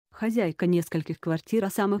Хозяйка нескольких квартир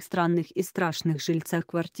о самых странных и страшных жильцах.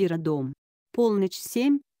 Квартира Дом. Полночь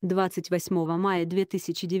 7, 28 мая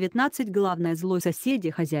 2019. Главное, злой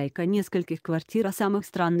соседи. Хозяйка нескольких квартир о самых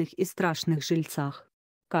странных и страшных жильцах.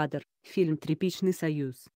 Кадр. Фильм «Тряпичный,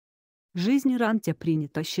 союз». Жизнь, рантье,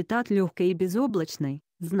 принято, считать, легкой и безоблачной.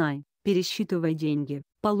 Знай, пересчитывай деньги,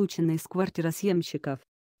 полученные с квартиросъемщиков.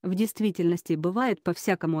 В действительности бывает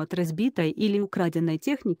по-всякому, от разбитой или украденной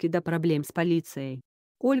техники до проблем с полицией.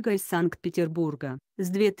 Ольга из Санкт-Петербурга,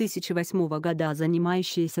 с 2008 года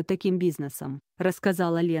занимающаяся таким бизнесом,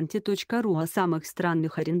 рассказала ленте.ру о самых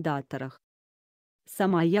странных арендаторах.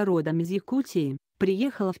 Сама я родом из Якутии,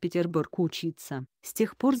 приехала в Петербург учиться, с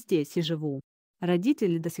тех пор здесь и живу.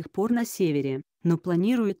 Родители до сих пор на севере, но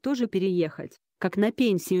планируют тоже переехать, как на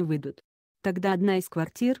пенсию выйдут. Тогда одна из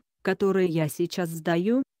квартир, которые я сейчас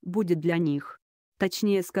сдаю, будет для них.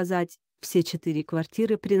 Точнее сказать, все 4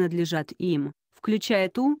 квартиры принадлежат им, включая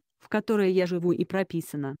ту, в которой я живу и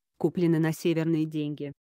прописана, куплены на северные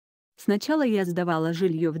деньги. Сначала я сдавала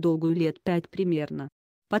жилье в долгую лет 5 примерно.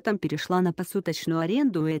 Потом перешла на посуточную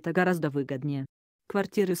аренду, и это гораздо выгоднее.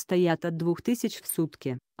 Квартиры стоят от 2000 в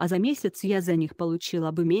сутки, а за месяц я за них получила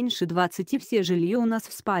бы меньше 20, и все жилье у нас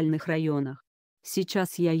в спальных районах.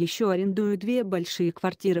 Сейчас я еще арендую 2 большие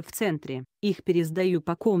квартиры в центре, их пересдаю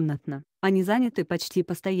покомнатно, они заняты почти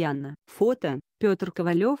постоянно. Фото: Петр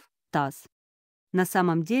Ковалев, ТАСС. На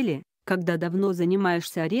самом деле, когда давно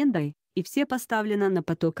занимаешься арендой, и все поставлено на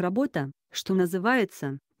поток, работа, что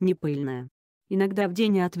называется, непыльная. Иногда в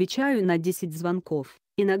день я отвечаю на 10 звонков,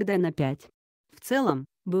 иногда на 5. В целом,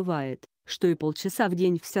 бывает, что и полчаса в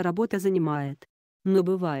день вся работа занимает. Но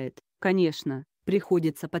бывает, конечно,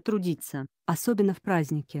 приходится потрудиться, особенно в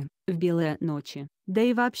праздники, в белые ночи, да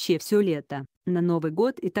и вообще все лето, на Новый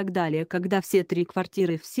год и так далее, когда все 3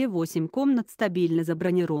 квартиры, все 8 комнат стабильно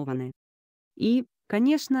забронированы. И,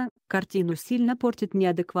 конечно, картину сильно портят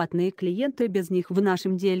неадекватные клиенты, без них в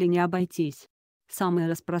нашем деле не обойтись. Самый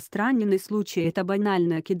распространенный случай — это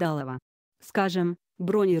банальное кидалово. Скажем,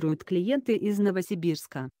 бронируют клиенты из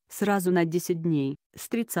Новосибирска, сразу на 10 дней, с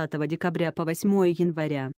 30 декабря по 8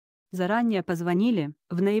 января. Заранее позвонили,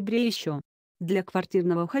 в ноябре еще. Для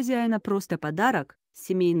квартирного хозяина просто подарок,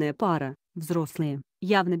 семейная пара, взрослые,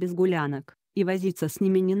 явно без гулянок, и возиться с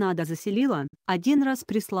ними не надо. Заселила, один раз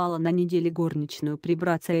прислала на неделе горничную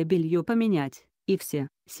прибраться и белье поменять, и все,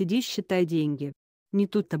 сиди считай деньги. Не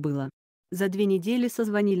тут-то было. За 2 недели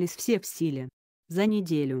созвонились все в силе. За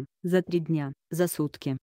неделю, за 3 дня, за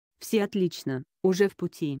сутки. Все отлично, уже в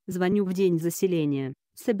пути. Звоню в день заселения.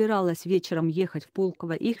 Собиралась вечером ехать в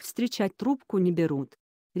Пулково, их встречать трубку не берут.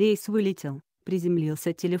 Рейс вылетел,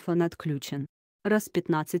 приземлился, телефон отключен. Раз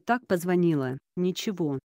 15 так позвонила,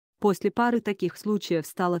 ничего. После пары таких случаев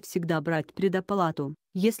стала всегда брать предоплату,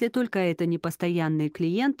 если только это не постоянные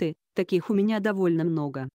клиенты, таких у меня довольно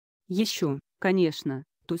много. Еще, конечно,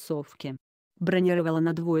 тусовки. Бронировала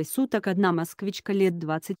на 2 суток одна москвичка лет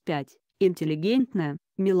 25, интеллигентная,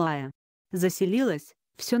 милая. Заселилась,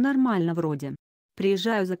 все нормально вроде.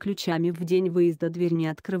 Приезжаю за ключами в день выезда, дверь не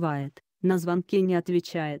открывает, на звонки не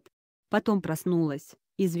отвечает. Потом проснулась,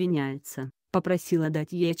 извиняется, попросила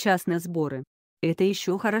дать ей час на сборы. Это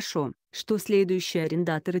еще хорошо, что следующие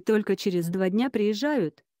арендаторы только через 2 дня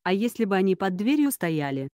приезжают, а если бы они под дверью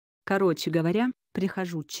стояли? Короче говоря,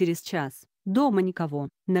 прихожу через час, дома никого,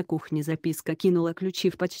 на кухне записка, кинула ключи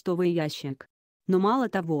в почтовый ящик. Но мало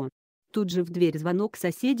того, тут же в дверь звонок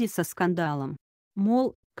соседей со скандалом.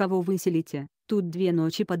 Мол, кого выселите? Тут 2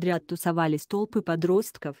 ночи подряд тусовались толпы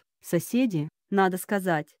подростков, соседи, надо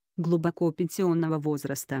сказать, глубоко пенсионного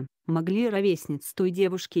возраста, могли ровесниц той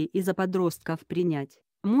девушки из-за подростков принять.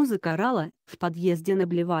 Музыка орала, в подъезде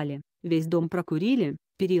наблевали, весь дом прокурили,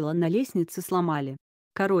 перила на лестнице сломали.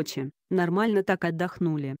 Короче, нормально так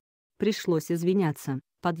отдохнули. Пришлось извиняться,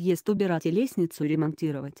 подъезд убирать и лестницу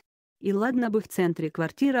ремонтировать. И ладно бы в центре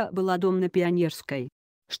квартира была, дом на Пионерской.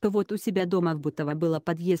 Что вот у себя дома в Бутово было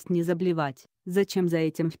подъезд не заблевать, зачем за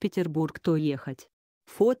этим в Петербург-то ехать?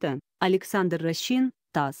 Фото: Александр Рощин,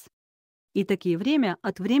 ТАСС. И такие время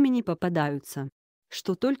от времени попадаются.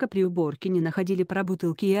 Что только при уборке не находили, про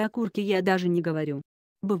бутылки и окурки я даже не говорю.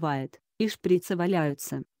 Бывает, и шприцы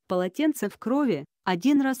валяются, полотенце в крови,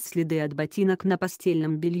 один раз следы от ботинок на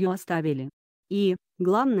постельном белье оставили. И,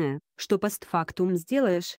 главное, что постфактум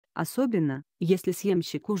сделаешь, особенно, если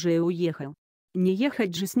съемщик уже уехал. Не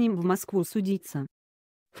ехать же с ним в Москву судиться.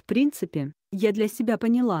 В принципе, я для себя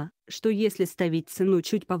поняла, что если ставить цену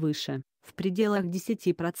чуть повыше, в пределах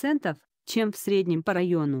 10%, чем в среднем по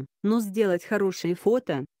району, но сделать хорошие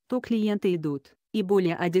фото, то клиенты идут, и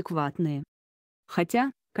более адекватные.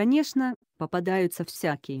 Хотя, конечно, попадаются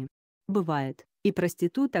всякие. Бывает, И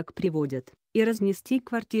проституток приводят, и разнести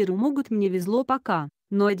квартиру могут, мне везло пока,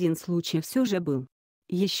 но один случай все же был.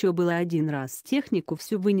 Еще было один раз технику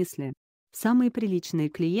всю вынесли. Самые приличные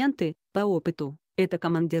клиенты, по опыту, это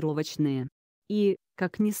командировочные. И,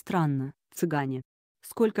 как ни странно, цыгане.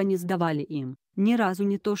 Сколько не сдавали им, ни разу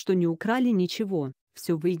не то что не украли ничего,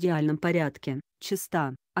 все в идеальном порядке,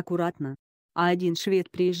 чисто, аккуратно. А один швед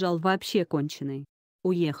приезжал вообще конченый.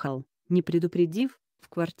 Уехал, не предупредив, в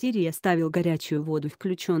квартире я ставил горячую воду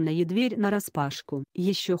включенная и дверь нараспашку.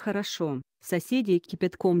 Еще хорошо, соседей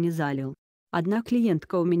кипятком не залил. Одна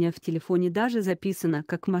клиентка у меня в телефоне даже записана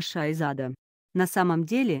как Маша из ада. На самом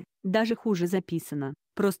деле, даже хуже записано,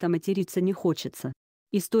 просто материться не хочется.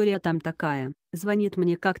 История там такая: звонит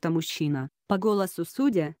мне как-то мужчина, по голосу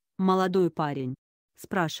судя, молодой парень.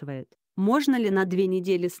 Спрашивает, можно ли на 2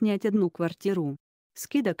 недели снять одну квартиру.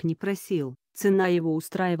 Скидок не просил, цена его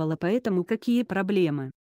устраивала, поэтому какие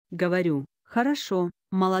проблемы. Говорю, хорошо,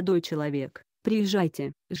 молодой человек,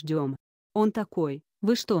 приезжайте, ждем. Он такой,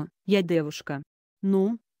 вы что, я девушка.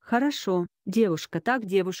 Ну, хорошо, девушка так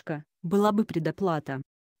девушка, была бы предоплата.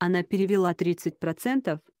 Она перевела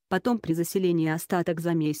 30%, потом при заселении остаток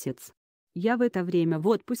за месяц. Я в это время в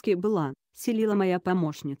отпуске была, селила моя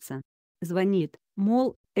помощница. Звонит,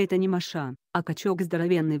 мол, это не Маша, а качок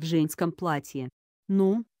здоровенный в женском платье.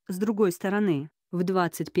 Ну, с другой стороны, в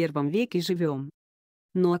 21 веке живем.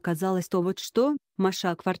 Но оказалось то вот что,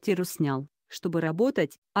 Маша квартиру снял, чтобы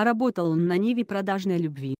работать, а работал он на ниве продажной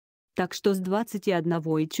любви. Так что с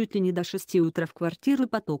 21 и чуть ли не до 6 утра в квартиру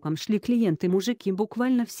потоком шли клиенты-мужики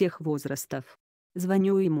буквально всех возрастов.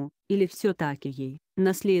 Звоню ему, или все-таки ей,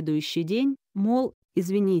 на следующий день, мол,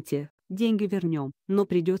 извините, деньги вернем, но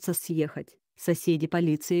придется съехать, соседи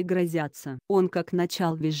полиции грозятся. Он как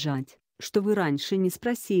начал визжать, что вы раньше не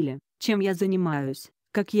спросили, чем я занимаюсь,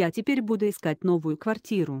 как я теперь буду искать новую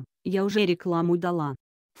квартиру, я уже рекламу дала.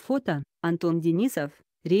 Фото, Антон Денисов,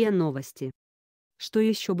 РИА Новости. Что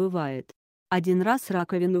еще бывает? Один раз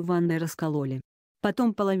раковину в ванной раскололи.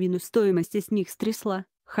 Потом половину стоимости с них стрясла,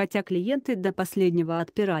 хотя клиенты до последнего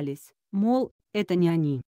отпирались, мол, это не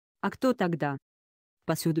они. А кто тогда?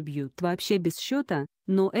 Посуду бьют вообще без счета,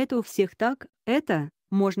 но это у всех так, это,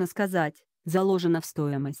 можно сказать, заложено в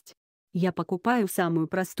стоимость. Я покупаю самую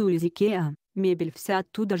простую из Икеа, мебель вся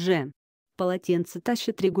оттуда же. Полотенца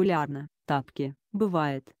тащат регулярно, тапки,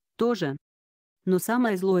 бывает, тоже. Но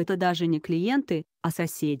самое злое — это даже не клиенты, а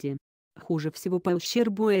соседи. Хуже всего по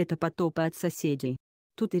ущербу это потопы от соседей.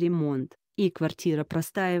 Тут и ремонт, и квартира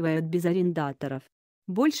простаивает без арендаторов.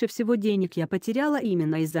 Больше всего денег я потеряла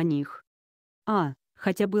именно из-за них.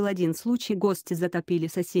 Хотя был один случай, гости затопили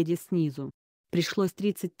соседей снизу. Пришлось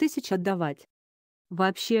 30 тысяч отдавать.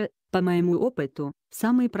 Вообще, по моему опыту,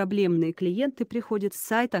 самые проблемные клиенты приходят с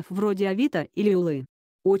сайтов вроде Авито или Улы.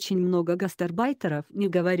 Очень много гастарбайтеров, не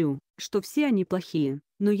говорю, что все они плохие,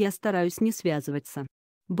 но я стараюсь не связываться.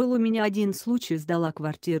 Был у меня один случай, сдала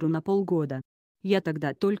квартиру на полгода. Я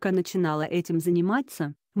тогда только начинала этим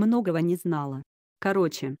заниматься, многого не знала.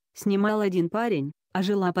 Короче, снимал один парень, а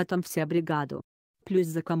жила потом вся бригада. Плюс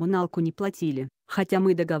за коммуналку не платили, хотя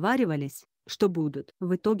мы договаривались, что будут.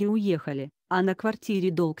 В итоге уехали, а на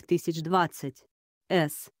квартире долг 1020.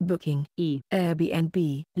 Booking и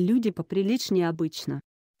Airbnb. Люди поприличнее обычно.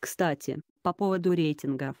 Кстати, по поводу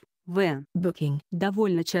рейтингов. Booking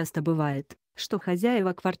довольно часто бывает, что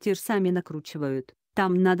хозяева квартир сами накручивают.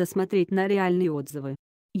 Там надо смотреть на реальные отзывы.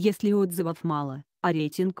 Если отзывов мало, а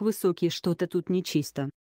рейтинг высокий, что-то тут нечисто.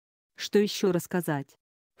 Что еще рассказать?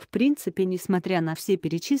 В принципе, несмотря на все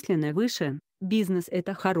перечисленное выше, бизнес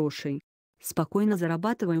это хороший. Спокойно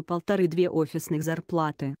зарабатываю 1,5-2 офисных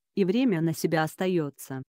зарплаты, и время на себя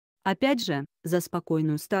остается. Опять же, за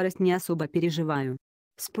спокойную старость не особо переживаю.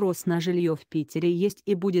 Спрос на жилье в Питере есть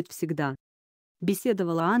и будет всегда.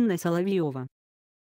 Беседовала Анна Соловьева.